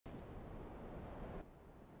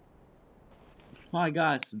Hi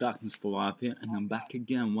guys, it's Darkness for Life here, and I'm back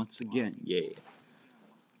again, once again, yeah.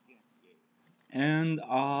 And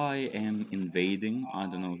I am invading. I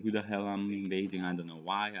don't know who the hell I'm invading. I don't know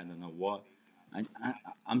why. I don't know what.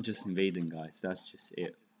 I'm just invading, guys. That's just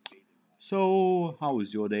it. So, how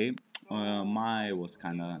was your day? My was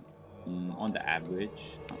kind of on the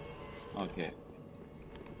average. Okay,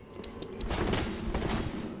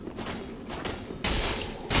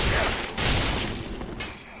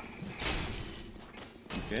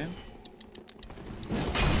 okay,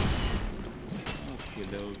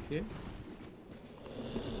 okay.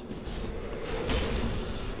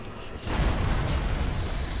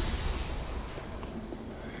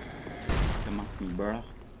 Come at me, bruh.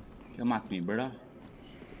 Come at me, bruh.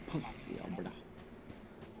 Pussy, bruh.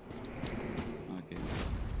 Okay.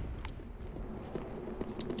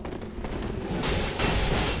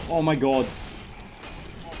 Oh my god.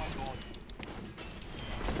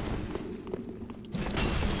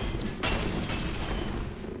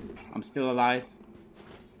 I'm still alive.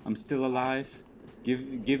 I'm still alive.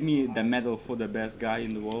 Give me the medal for the best guy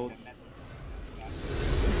in the world.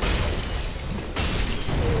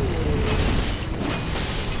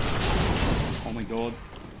 Oh my god.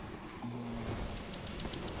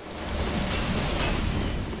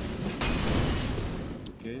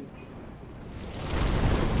 Okay.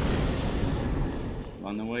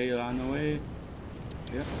 Run away, run away.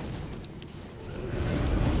 Yep.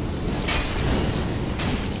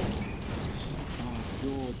 Oh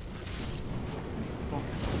god. Fuck.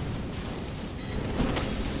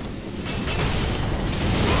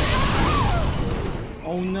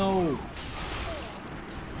 Oh no!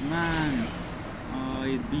 Man! Oh,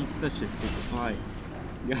 it'd be such a sick fight.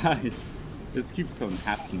 Guys, this keeps on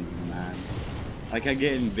happening, man. Like, I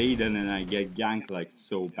get invaded and I get ganked like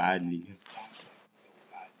so badly.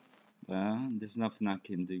 Well, there's nothing I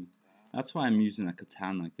can do. That's why I'm using a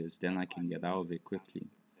katana, because then I can get out of it quickly.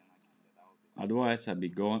 Otherwise, I'd be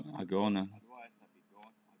gonna.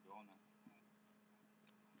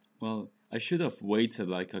 Well, I should have waited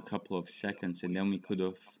like a couple of seconds and then we could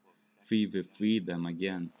have 3v3 them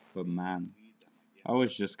again. But man, I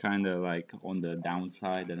was just kind of like on the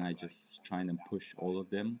downside and I just trying to push all of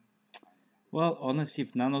them. Well, honestly,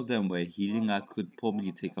 if none of them were healing, I could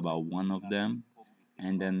probably take about one of them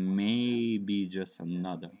and then maybe just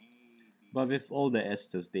another. But with all the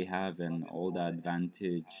Esthers they have and all the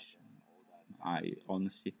advantage, I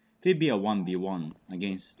honestly, if it'd be a 1v1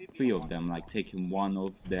 against three of them, like taking one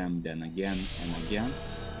of them, then again and again,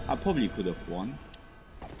 I probably could have won.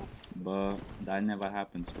 But that never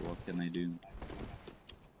happened, so what can I do?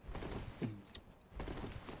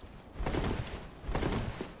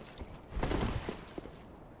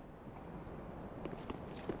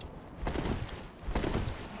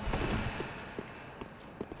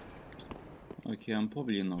 Okay, I'm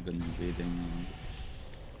probably not gonna invade anyone.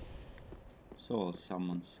 So I'll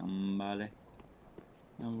summon somebody.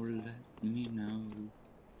 That will let me know.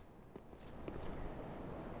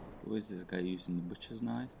 Who is this guy using the butcher's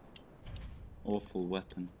knife? Awful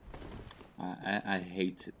weapon. I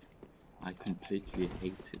hate it. I completely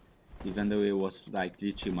hate it. Even though it was like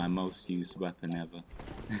literally my most used weapon ever.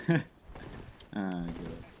 Ah,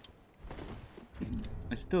 god.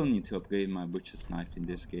 I still need to upgrade my butcher's knife in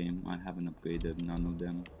this game. I haven't upgraded none of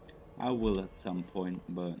them. I will at some point,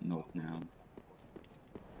 but not now.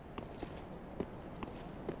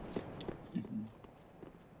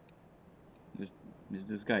 Is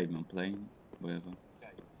this guy even playing? Whatever.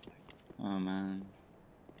 Oh man.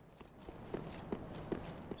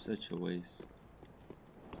 Such a waste.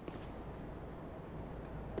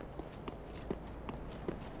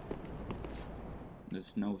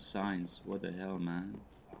 There's no signs. What the hell, man?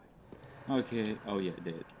 Okay. Oh yeah,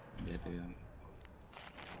 there they are.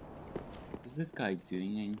 Is this guy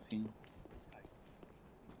doing anything?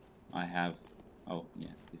 I have. Oh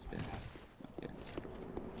yeah, he's there. Okay.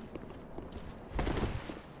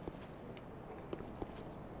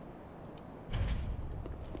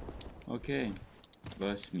 Okay.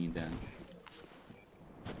 Burst me then.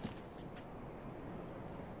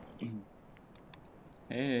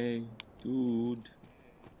 Hey, dude.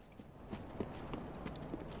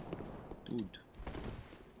 Dude.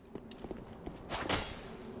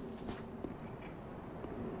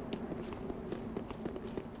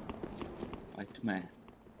 Fight me.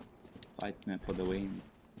 Fight me for the win.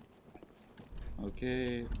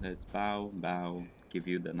 Okay, let's bow, bow. Give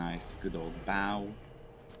you the nice good old bow.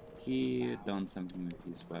 He done something with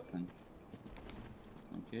his weapon.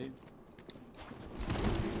 Okay.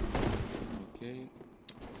 Okay.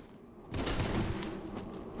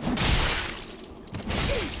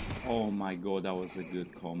 Oh my god, that was a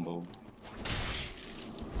good combo.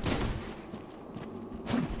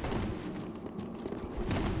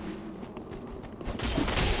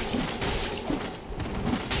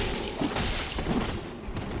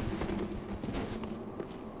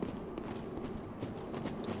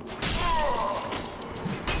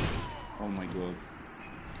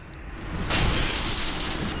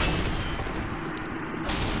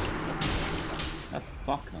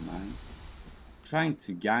 trying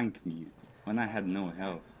to gank me when I had no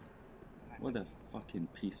health. What a fucking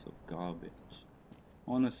piece of garbage.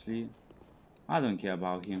 Honestly, I don't care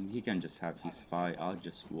about him. He can just have his fight. I'll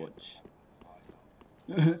just watch.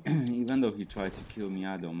 Even though he tried to kill me,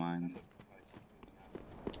 I don't mind.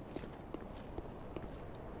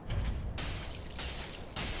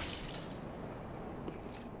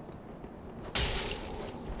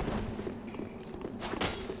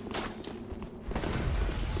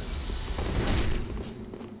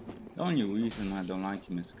 The only reason I don't like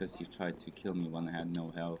him is because he tried to kill me when I had no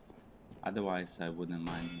health. Otherwise, I wouldn't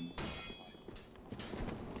mind him.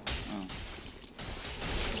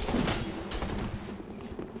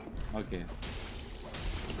 Oh. Okay.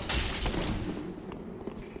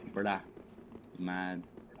 Brah. Mad.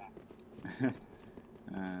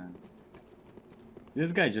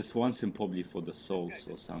 This guy just wants him probably for the souls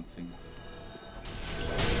or something.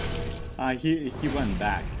 He went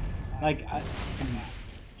back. Like,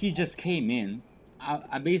 he just came in.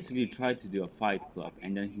 I basically tried to do a fight club,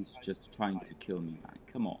 and then he's just trying to kill me, man.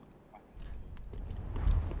 Come on.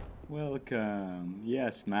 Welcome.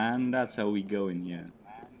 Yes, man. That's how we go in here.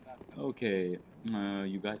 Okay.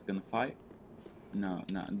 You guys gonna fight? No,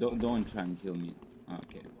 no. Don't try and kill me.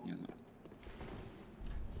 Okay, you know.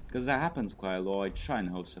 Because that happens quite a lot. I try and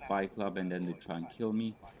host a fight club, and then they try and kill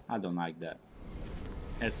me. I don't like that.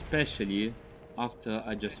 Especially after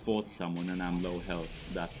I just fought someone and I'm low health.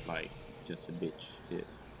 That's like just a bitch shit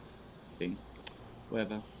thing.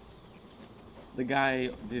 Whatever. The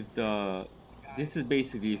guy with the... This is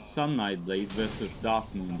basically Sunlight Blade versus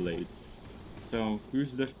Dark Moon Blade. So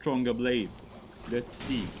who's the stronger blade? Let's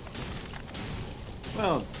see.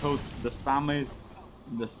 Well, the spammer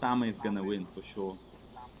is gonna win for sure.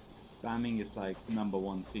 Spamming is like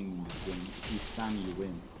 #1 thing in this game. If you spam, you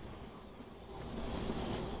win.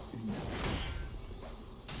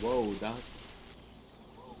 Whoa,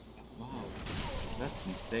 wow, that's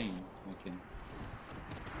insane. Okay.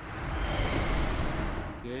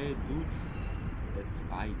 Okay, dude. Let's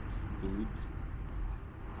fight, dude.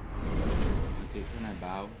 Okay, can I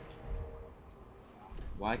bow?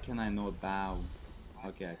 Why can I not bow?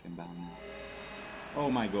 Okay, I can bow now. Oh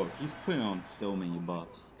my god, he's putting on so many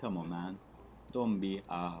buffs. Come on, man. Don't be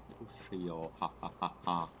a pushy or ha ha ha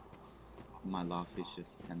ha. My laugh is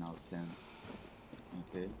just 10 out of 10.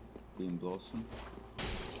 Okay, Green Blossom.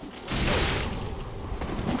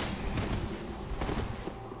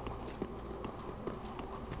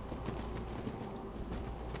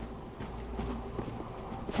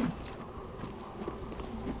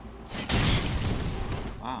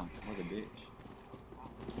 Wow, what a bitch.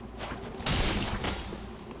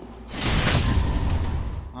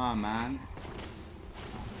 Ah, man.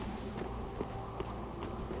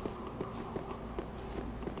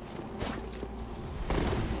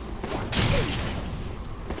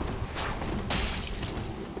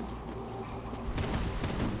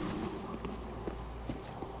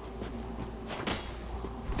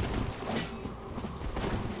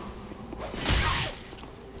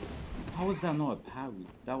 How was that not a parry?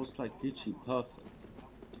 That was like literally perfect.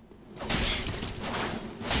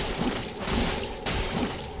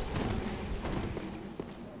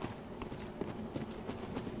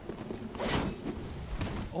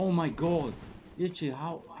 Oh my god! Literally,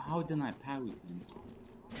 how did I parry him?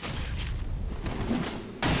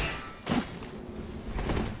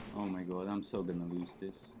 Oh my god, I'm so gonna lose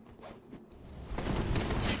this.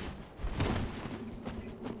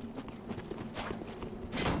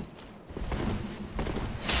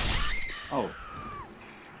 Oh.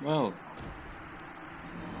 Well.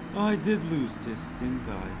 I did lose this, didn't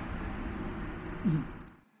I?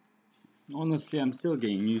 Honestly, I'm still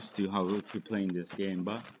getting used to how to play in this game,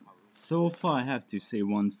 but so far I have to say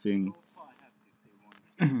one thing.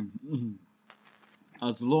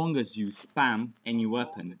 As long as you spam any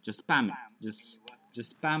weapon, just spam it. Just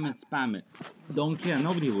spam it. Don't care,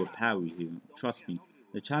 nobody will parry you. Trust me.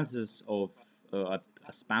 The chances of a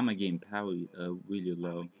spammer getting parry are really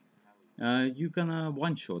low. You're gonna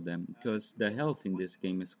one-shot them because the health in this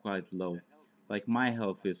game is quite low. Like my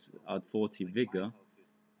health is at 40 vigor,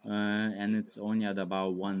 and it's only at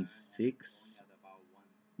about 1.6.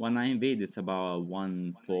 When I invade, it's about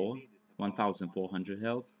 1,400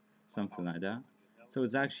 health, something like that. So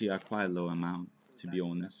it's actually a quite low amount, to be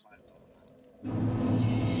honest.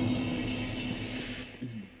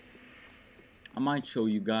 I might show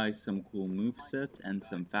you guys some cool movesets and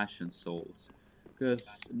some fashion souls.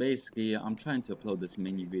 Because basically I'm trying to upload as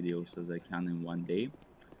many videos as I can in one day.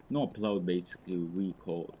 Not upload, basically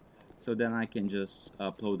record. So then I can just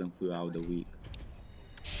upload them throughout the week.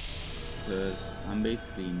 Because I'm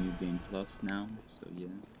basically New Game Plus now, so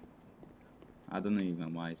yeah. I don't know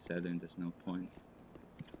even why I said it, there's no point.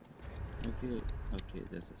 Okay, okay,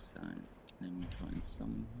 there's a sign. Let me try and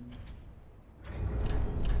summon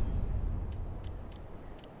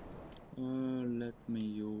him. Let me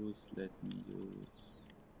use.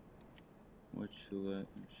 What should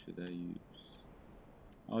I use?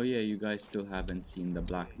 Oh yeah, you guys still haven't seen the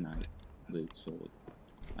Black Knight Great Sword.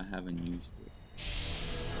 I haven't used it.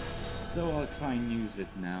 So I'll try and use it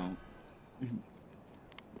now.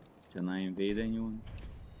 Can I invade anyone?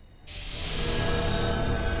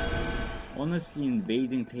 Honestly,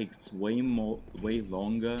 invading takes way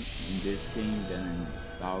longer in this game than in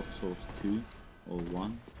Dark Souls 2 or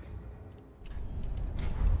 1.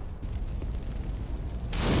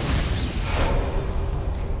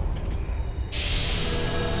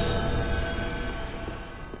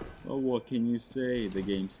 Well, what can you say? The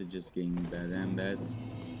games are just getting better and better.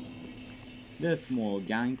 There's more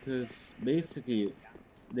gankers. Basically,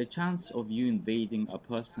 the chance of you invading a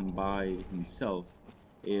person by himself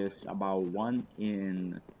is about 1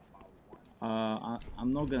 in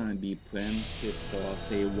I'm not gonna be preemptive, so I'll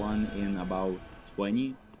say 1 in about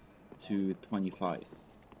 20 to 25.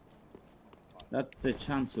 That's the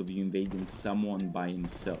chance of you invading someone by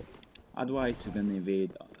himself. Otherwise, you're gonna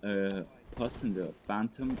invade a person with a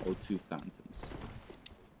phantom or 2 phantoms.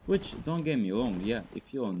 Which, don't get me wrong, yeah,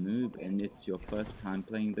 if you're a noob and it's your first time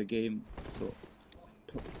playing the game, so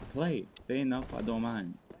play, fair enough, I don't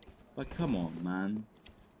mind. But come on, man.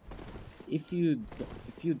 If you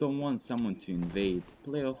don't want someone to invade,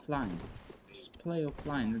 play offline. Just play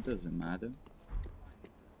offline, it doesn't matter.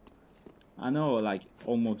 I know like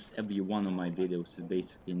almost every one of my videos is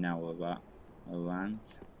basically now a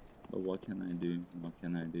rant. But what can I do? What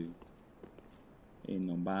can I do? Ain't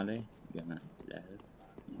nobody gonna love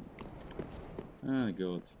me. Ah,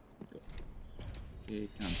 good. Okay,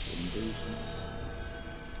 cancel invasion.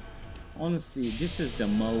 Honestly, this is the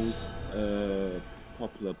most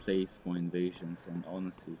popular place for invasions, and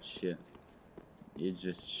honestly, it's shit. It's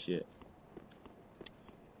just shit.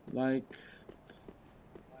 Like,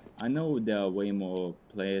 I know there are way more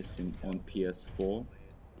players on PS4.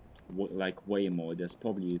 Like, way more. There's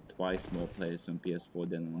probably twice more players on PS4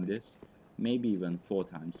 than on this. Maybe even 4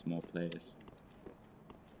 times more players.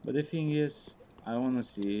 But the thing is, I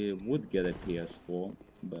honestly would get a PS4,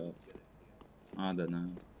 but I don't know.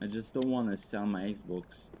 I just don't want to sell my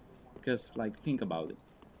Xbox. Because, like, think about it.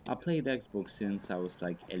 I played Xbox since I was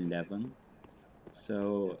like 11.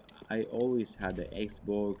 So I always had the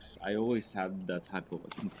Xbox. I always had that type of a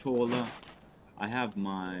controller. I have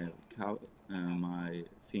my my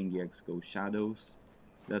Thingy X Go Shadows.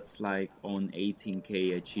 That's like on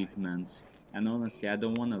 18k achievements. And honestly, I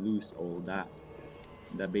don't want to lose all that.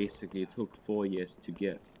 That basically took 4 years to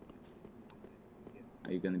get.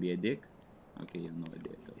 Are you gonna be a dick? Okay, you're not a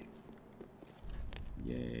dick. Okay.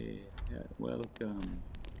 Yay! Yeah, welcome.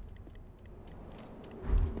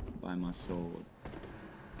 Buy my sword.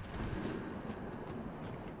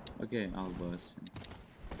 Okay, I'll verse him.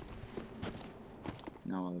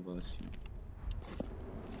 Now I'll verse you.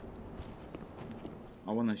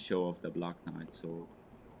 I wanna show off the Black Knight, so.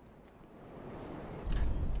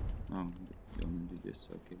 Oh, you wanna do this?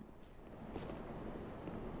 Okay.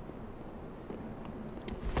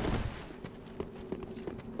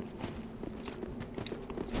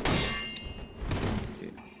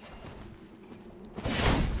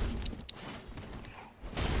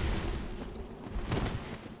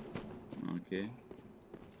 Okay.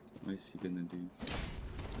 What is he gonna do?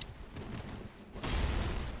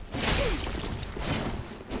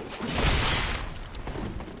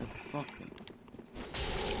 What the fuck?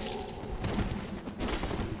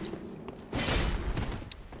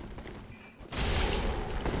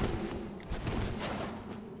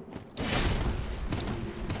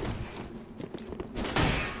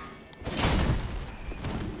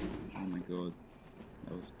 Oh my god.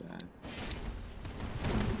 That was bad.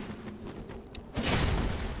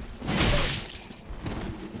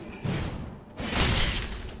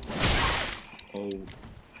 Oh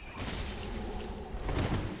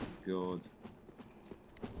god.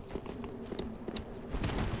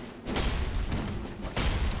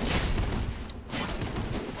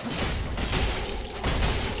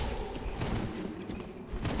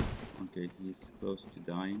 Okay, he's close to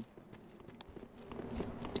dying.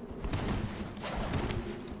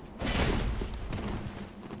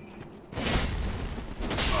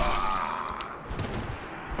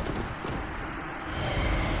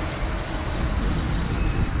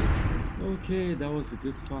 Okay, that was a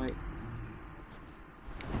good fight.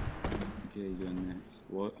 Okay, you're next.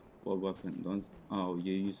 What weapon? Don't. Oh,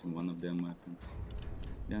 you're using one of them weapons.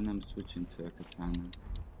 Then I'm switching to a katana.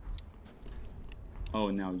 Oh,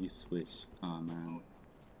 now you switched. Oh man.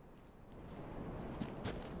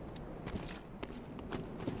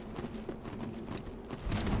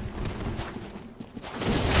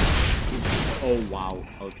 Oh wow.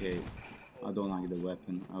 Okay. I don't like the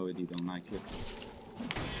weapon. I really don't like it.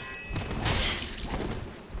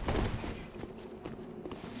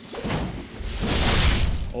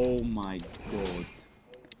 Oh my god.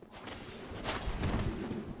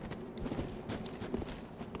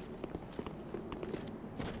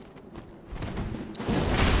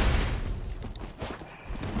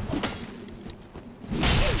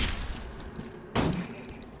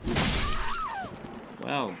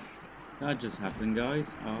 Well, that just happened,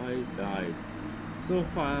 guys. I died. So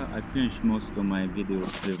far, I finished most of my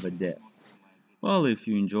videos with a death. Well, if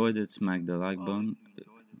you enjoyed it, smack the like button.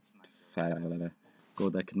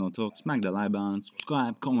 God, I cannot talk. Smack the like button,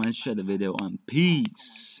 subscribe, comment, share the video, and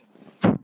peace.